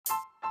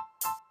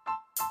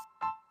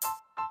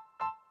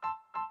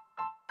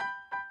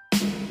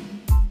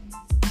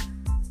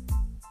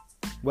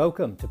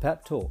Welcome to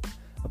Pep Talk,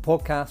 a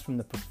podcast from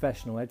the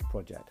Professional Edge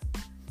Project.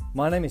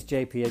 My name is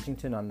JP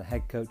Edgington. I'm the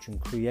head coach and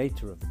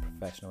creator of the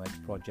Professional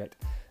Edge Project.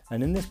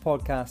 And in this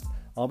podcast,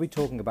 I'll be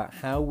talking about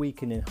how we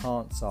can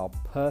enhance our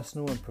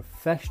personal and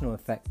professional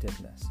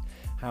effectiveness,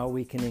 how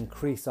we can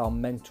increase our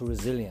mental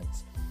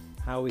resilience,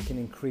 how we can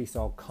increase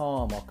our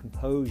calm, our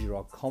composure,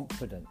 our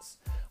confidence,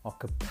 our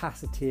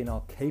capacity and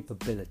our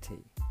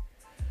capability,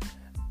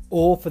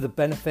 all for the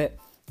benefit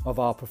of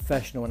our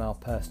professional and our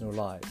personal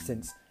lives,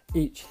 since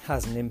each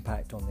has an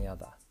impact on the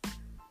other.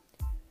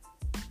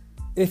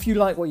 If you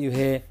like what you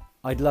hear,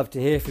 I'd love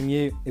to hear from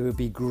you. It would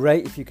be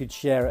great if you could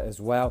share it as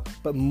well.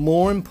 But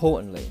more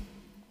important than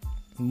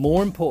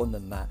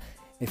that,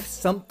 if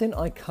something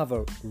I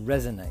cover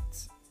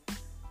resonates,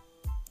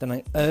 then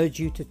I urge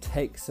you to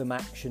take some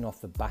action off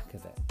the back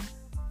of it.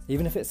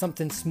 Even if it's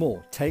something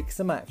small, take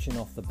some action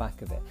off the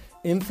back of it.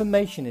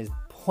 Information is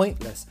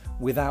pointless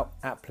without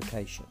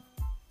application.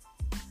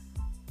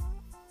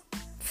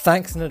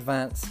 Thanks in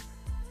advance.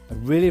 I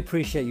really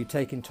appreciate you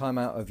taking time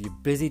out of your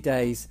busy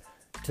days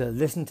to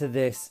listen to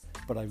this,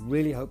 but I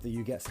really hope that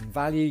you get some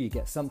value, you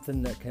get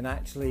something that can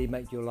actually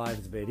make your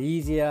lives a bit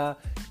easier,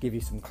 give you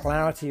some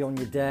clarity on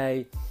your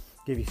day,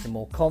 give you some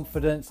more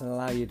confidence and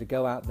allow you to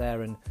go out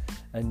there and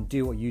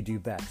do what you do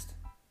best.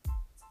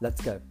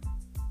 Let's go.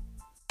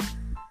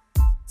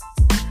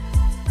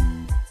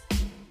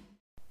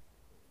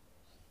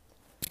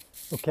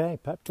 Okay,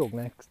 Pep Talk,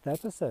 next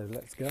episode,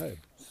 let's go.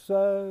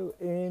 So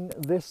in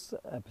this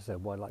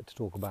episode, what I'd like to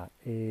talk about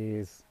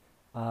is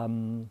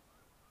the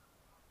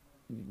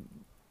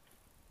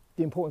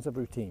importance of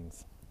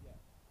routines.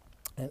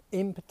 And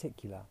in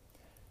particular,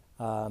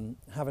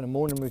 having a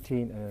morning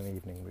routine and an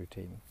evening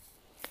routine.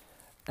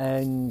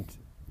 And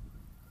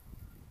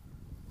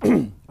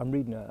I'm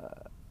reading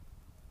a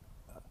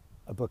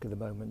book at the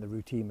moment, The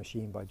Routine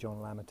Machine by John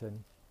Lamerton.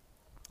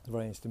 It's a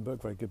very interesting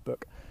book, very good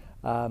book.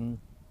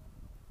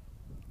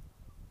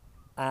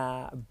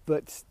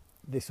 But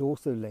this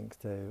also links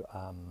to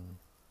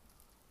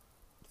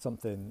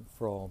something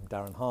from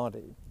Darren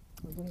Hardy.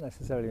 It wasn't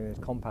necessarily in his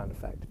compound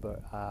effect,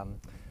 but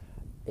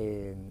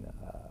in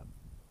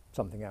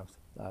something else,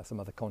 some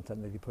other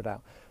content that he put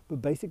out.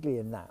 But basically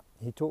in that,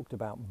 he talked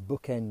about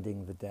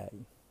bookending the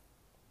day.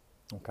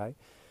 Okay?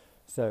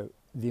 So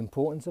the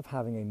importance of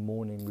having a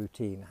morning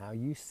routine, how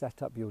you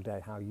set up your day,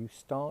 how you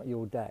start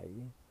your day,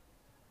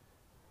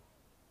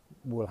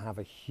 will have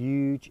a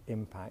huge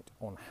impact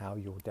on how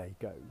your day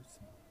goes.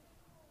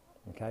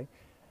 Okay?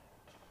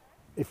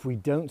 If we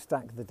don't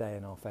stack the day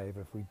in our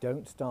favour, if we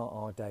don't start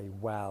our day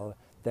well,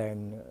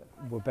 then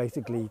we're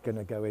basically going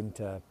to go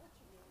into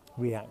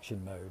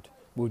reaction mode.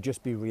 We'll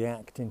just be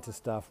reacting to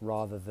stuff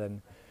rather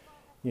than,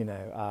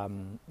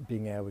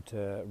 being able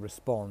to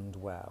respond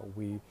well.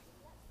 We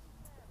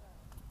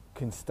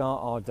can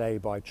start our day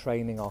by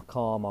training our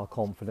calm, our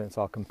confidence,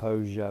 our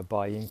composure,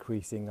 by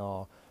increasing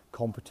our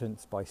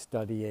competence, by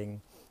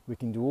studying. We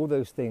can do all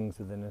those things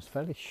within a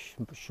fairly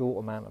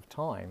short amount of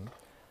time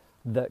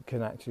that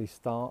can actually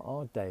start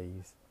our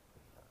days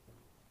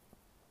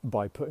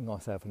by putting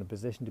ourselves in a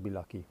position to be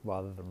lucky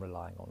rather than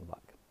relying on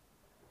luck.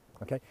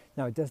 Okay?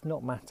 Now it does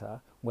not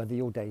matter whether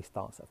your day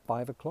starts at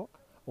 5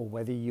 o'clock or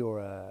whether you're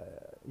a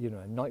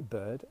night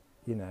bird,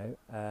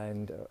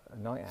 and a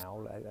night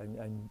owl,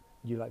 and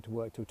you like to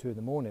work till 2 in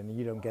the morning and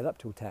you don't get up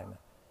till 10.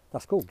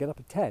 That's cool, get up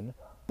at 10,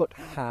 but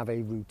have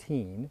a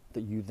routine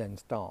that you then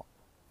start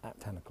at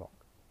 10 o'clock.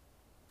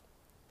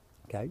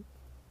 Okay?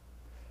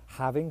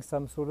 Having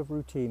some sort of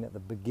routine at the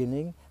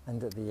beginning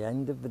and at the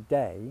end of the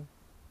day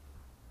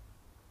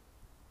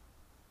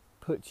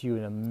puts you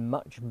in a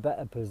much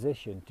better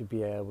position to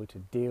be able to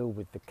deal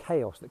with the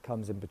chaos that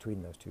comes in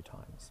between those two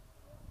times.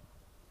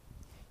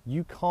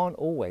 You can't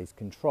always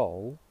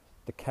control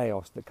the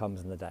chaos that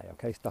comes in the day,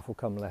 okay? Stuff will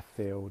come left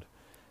field,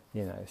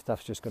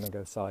 stuff's just going to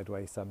go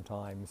sideways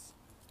sometimes.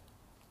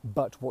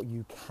 But what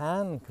you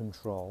can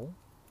control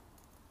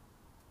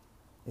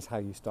is how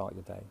you start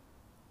your day.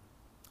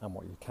 And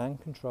what you can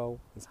control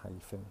is how you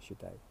finish your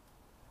day.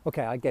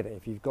 Okay, I get it.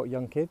 If you've got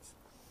young kids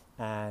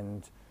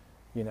and,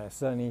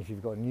 certainly if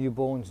you've got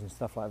newborns and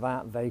stuff like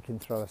that, they can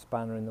throw a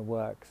spanner in the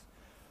works.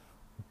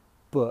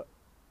 But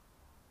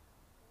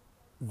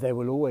there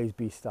will always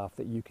be stuff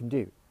that you can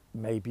do.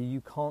 Maybe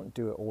you can't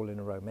do it all in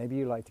a row. Maybe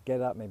you like to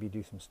get up, maybe you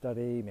do some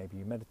study, maybe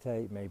you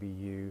meditate, maybe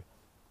you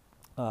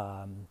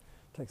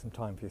take some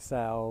time for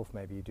yourself,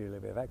 maybe you do a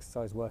little bit of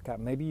exercise, workout.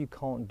 Maybe you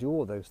can't do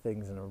all those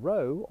things in a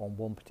row on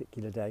one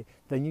particular day.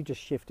 Then you just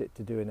shift it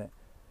to doing it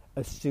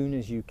as soon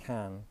as you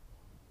can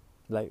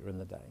later in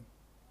the day.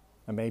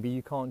 And maybe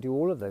you can't do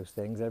all of those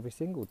things every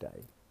single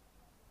day.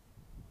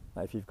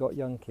 Now, if you've got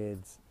young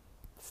kids,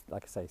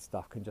 like I say,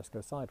 stuff can just go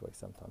sideways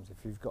sometimes.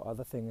 If you've got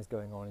other things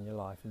going on in your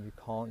life and you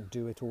can't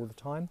do it all the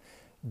time,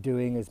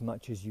 doing as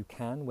much as you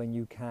can when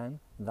you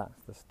can,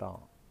 that's the start.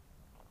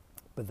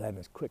 But then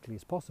as quickly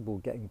as possible,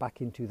 getting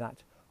back into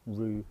that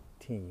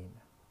routine.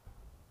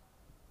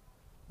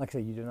 Like I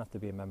say, you don't have to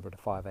be a member of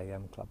the 5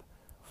 a.m. club.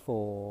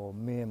 For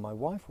me and my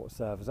wife, what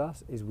serves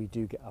us is we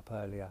do get up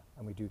earlier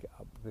and we do get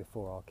up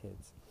before our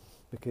kids.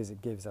 because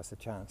it gives us a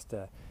chance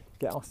to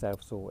get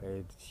ourselves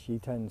sorted. She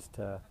tends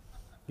to,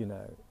 you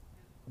know,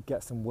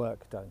 get some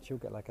work done. She'll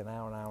get like an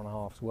hour and a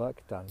half's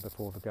work done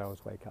before the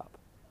girls wake up.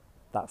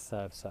 That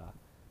serves her.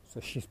 So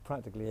she's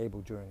practically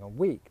able during a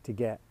week to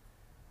get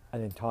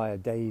an entire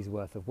day's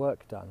worth of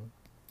work done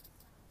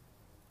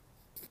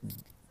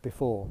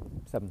before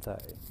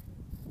 7:30.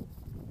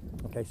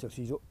 Okay, so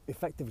she's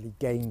effectively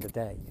gained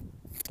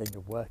a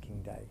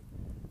working day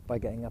by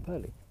getting up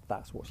early.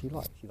 That's what she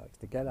likes. She likes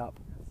to get up,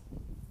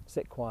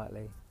 sit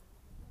quietly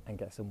and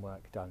get some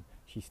work done.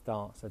 She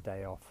starts her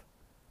day off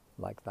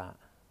like that.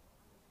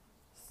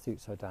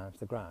 Suits her down to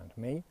the ground.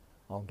 Me,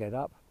 I'll get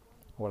up.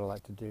 What I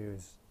like to do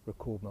is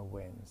record my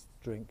wins,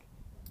 drink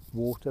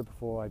water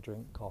before I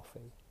drink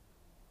coffee.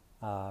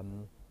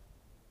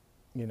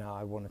 You know,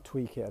 I want to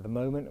tweak it at the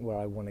moment where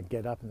I want to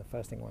get up and the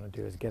first thing I want to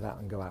do is get out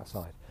and go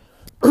outside.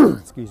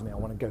 Excuse me, I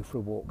want to go for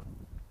a walk.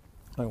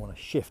 I want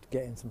to shift,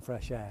 get in some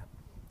fresh air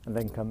and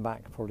then come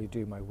back, probably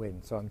do my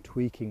win. So I'm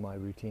tweaking my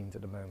routines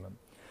at the moment.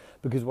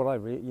 Because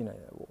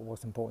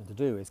what's important to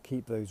do is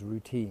keep those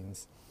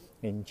routines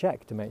in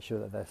check to make sure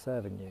that they're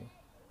serving you.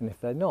 And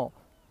if they're not,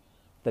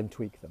 then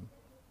tweak them.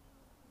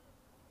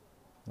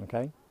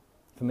 Okay?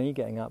 For me,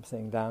 getting up,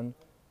 sitting down,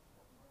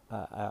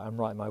 I'm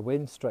writing my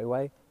win straight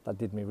away. That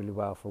did me really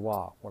well for a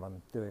while. What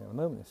I'm doing at the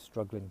moment is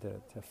struggling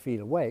to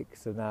feel awake.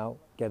 So now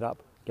get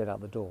up, get out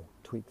the door,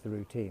 tweak the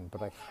routine.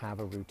 But I have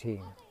a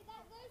routine.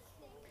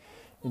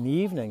 In the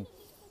evening,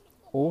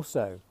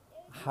 also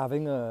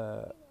having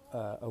a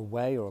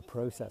way or a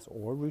process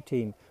or a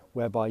routine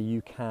whereby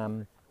you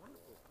can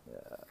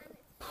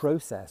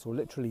process or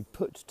literally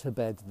put to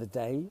bed the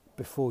day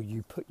before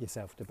you put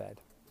yourself to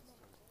bed.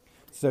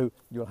 So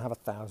you'll have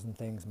 1,000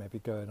 things maybe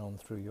going on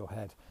through your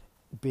head.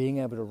 Being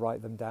able to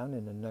write them down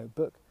in a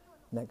notebook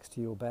next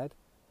to your bed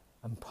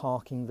and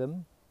parking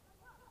them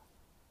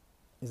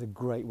is a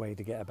great way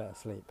to get a better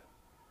sleep.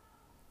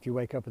 If you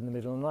wake up in the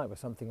middle of the night with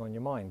something on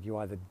your mind, you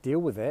either deal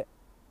with it,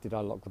 did I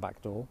lock the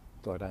back door,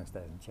 go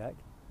downstairs and check,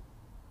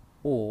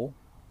 or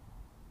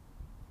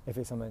if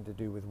it's something to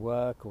do with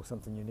work or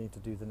something you need to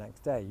do the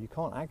next day, you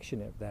can't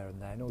action it there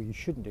and then, or you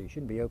shouldn't do. You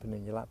shouldn't be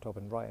opening your laptop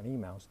and writing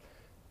emails.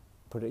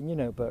 Put it in your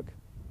notebook.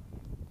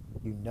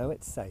 You know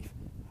it's safe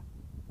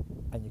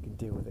and you can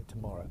deal with it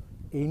tomorrow.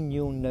 In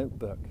your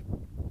notebook,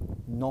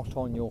 not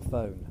on your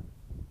phone.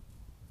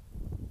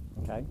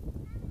 Okay?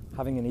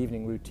 Having an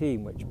evening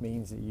routine, which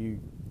means that you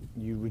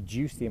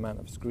reduce the amount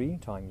of screen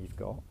time you've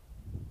got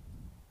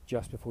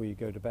just before you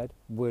go to bed,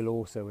 will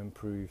also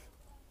improve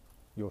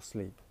your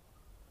sleep.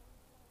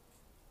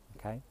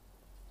 Okay?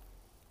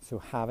 So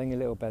having a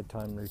little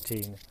bedtime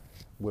routine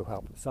will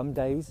help. Some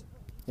days,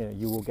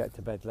 you will get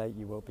to bed late,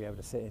 you won't be able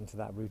to sit into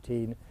that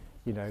routine,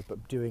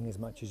 but doing as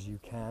much as you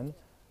can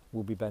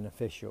will be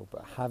beneficial.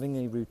 But having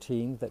a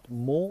routine that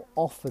more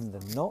often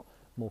than not,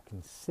 more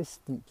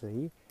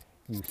consistently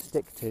you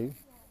stick to,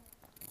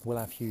 will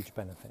have huge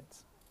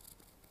benefits.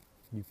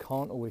 You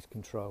can't always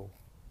control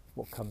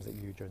what comes at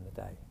you during the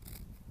day,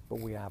 but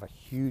we have a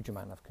huge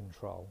amount of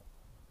control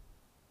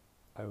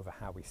over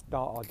how we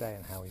start our day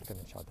and how we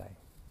finish our day.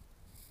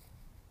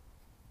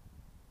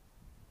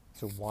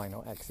 So why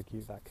not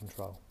execute that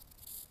control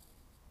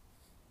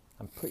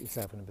and put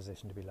yourself in a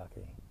position to be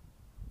lucky?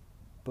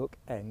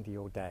 Bookend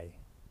your day.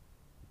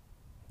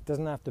 It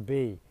doesn't have to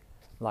be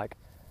like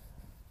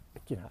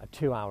a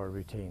 2-hour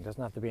routine. It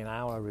doesn't have to be an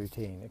hour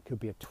routine. It could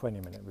be a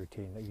 20-minute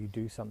routine that you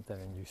do something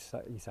and you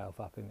set yourself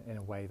up in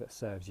a way that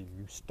serves you.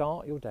 You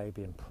start your day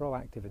being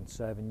proactive in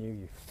serving you.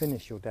 You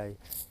finish your day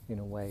in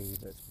a way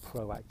that's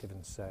proactive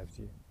and serves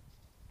you.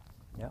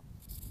 Yeah.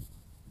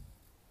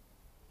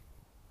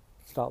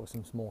 Start with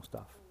some small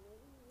stuff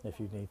if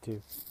you need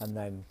to, and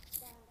then,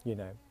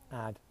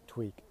 add,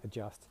 tweak,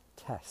 adjust,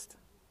 test.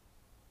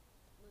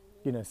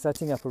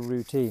 Setting up a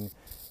routine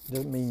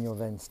doesn't mean you're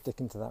then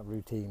sticking to that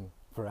routine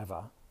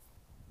forever.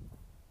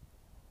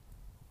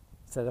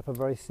 Set up a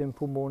very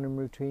simple morning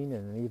routine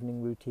and an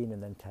evening routine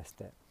and then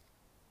test it.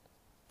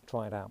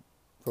 Try it out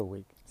for a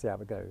week, see how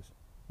it goes.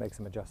 Make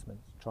some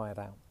adjustments, try it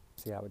out,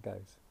 see how it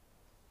goes.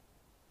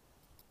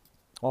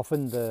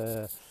 Often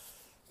the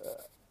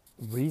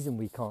reason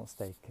we can't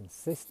stay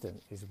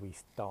consistent is we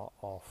start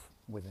off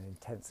with an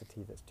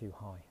intensity that's too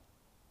high.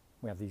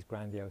 We have these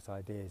grandiose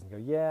ideas and go,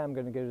 yeah, I'm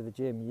going to go to the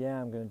gym, yeah,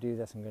 I'm going to do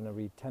this, I'm going to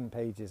read 10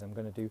 pages, I'm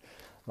going to do,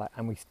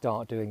 and we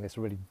start doing this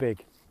really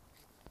big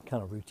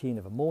kind of routine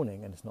of a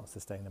morning and it's not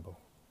sustainable.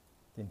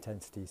 The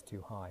intensity is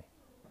too high.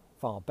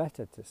 Far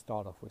better to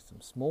start off with some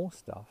small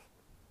stuff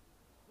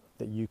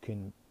that you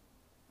can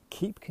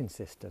keep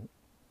consistent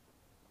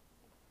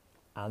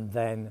and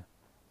then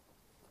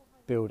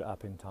build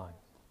up in time.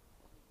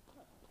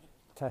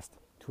 Test,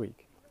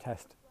 tweak,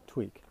 test,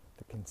 tweak.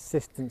 The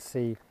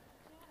consistency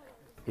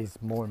is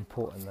more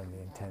important than the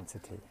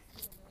intensity.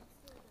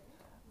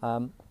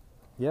 I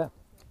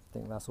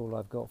think that's all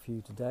I've got for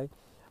you today.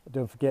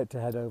 Don't forget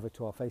to head over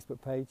to our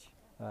Facebook page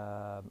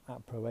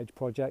at Pro Edge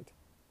Project,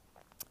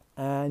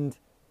 and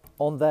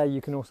on there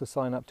you can also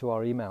sign up to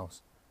our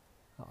emails.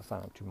 I'll sign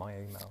up to my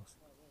emails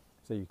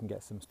so you can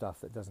get some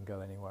stuff that doesn't go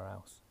anywhere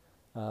else.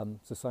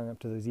 So sign up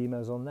to those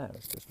emails on there.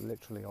 It's just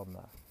literally on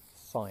the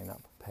sign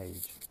up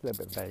page. It's a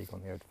little bit vague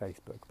on the old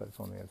Facebook, but it's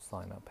on the old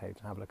sign up page.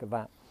 Have a look at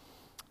that.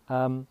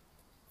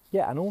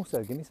 Yeah, and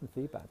also give me some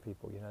feedback,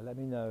 people. Let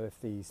me know if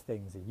these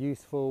things are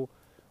useful,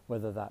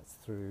 whether that's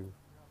through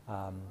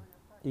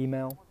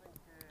email,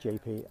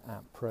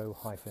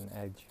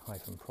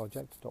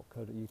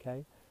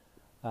 jp@pro-edge-project.co.uk,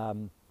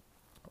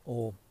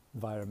 or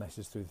via a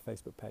message through the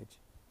Facebook page.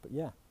 But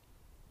yeah,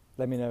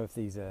 let me know if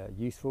these are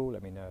useful.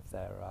 Let me know if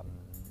they're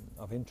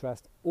of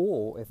interest,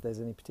 or if there's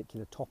any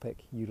particular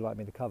topic you'd like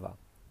me to cover.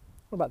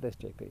 What about this,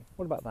 JP?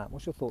 What about that?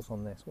 What's your thoughts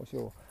on this? What's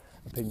your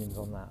opinions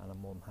on that? And I'm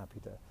more than happy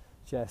to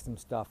share some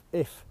stuff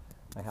if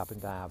I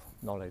happen to have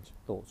knowledge,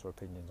 thoughts or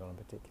opinions on a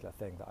particular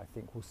thing that I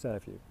think will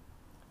serve you.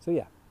 So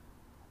yeah,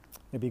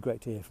 it'd be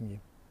great to hear from you,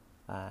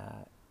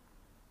 and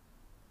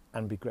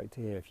it'd be great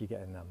to hear if you're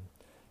getting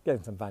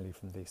some value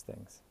from these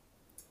things.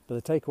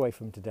 But the takeaway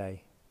from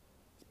today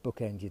is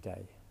bookend your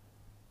day.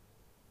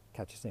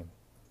 Catch you soon.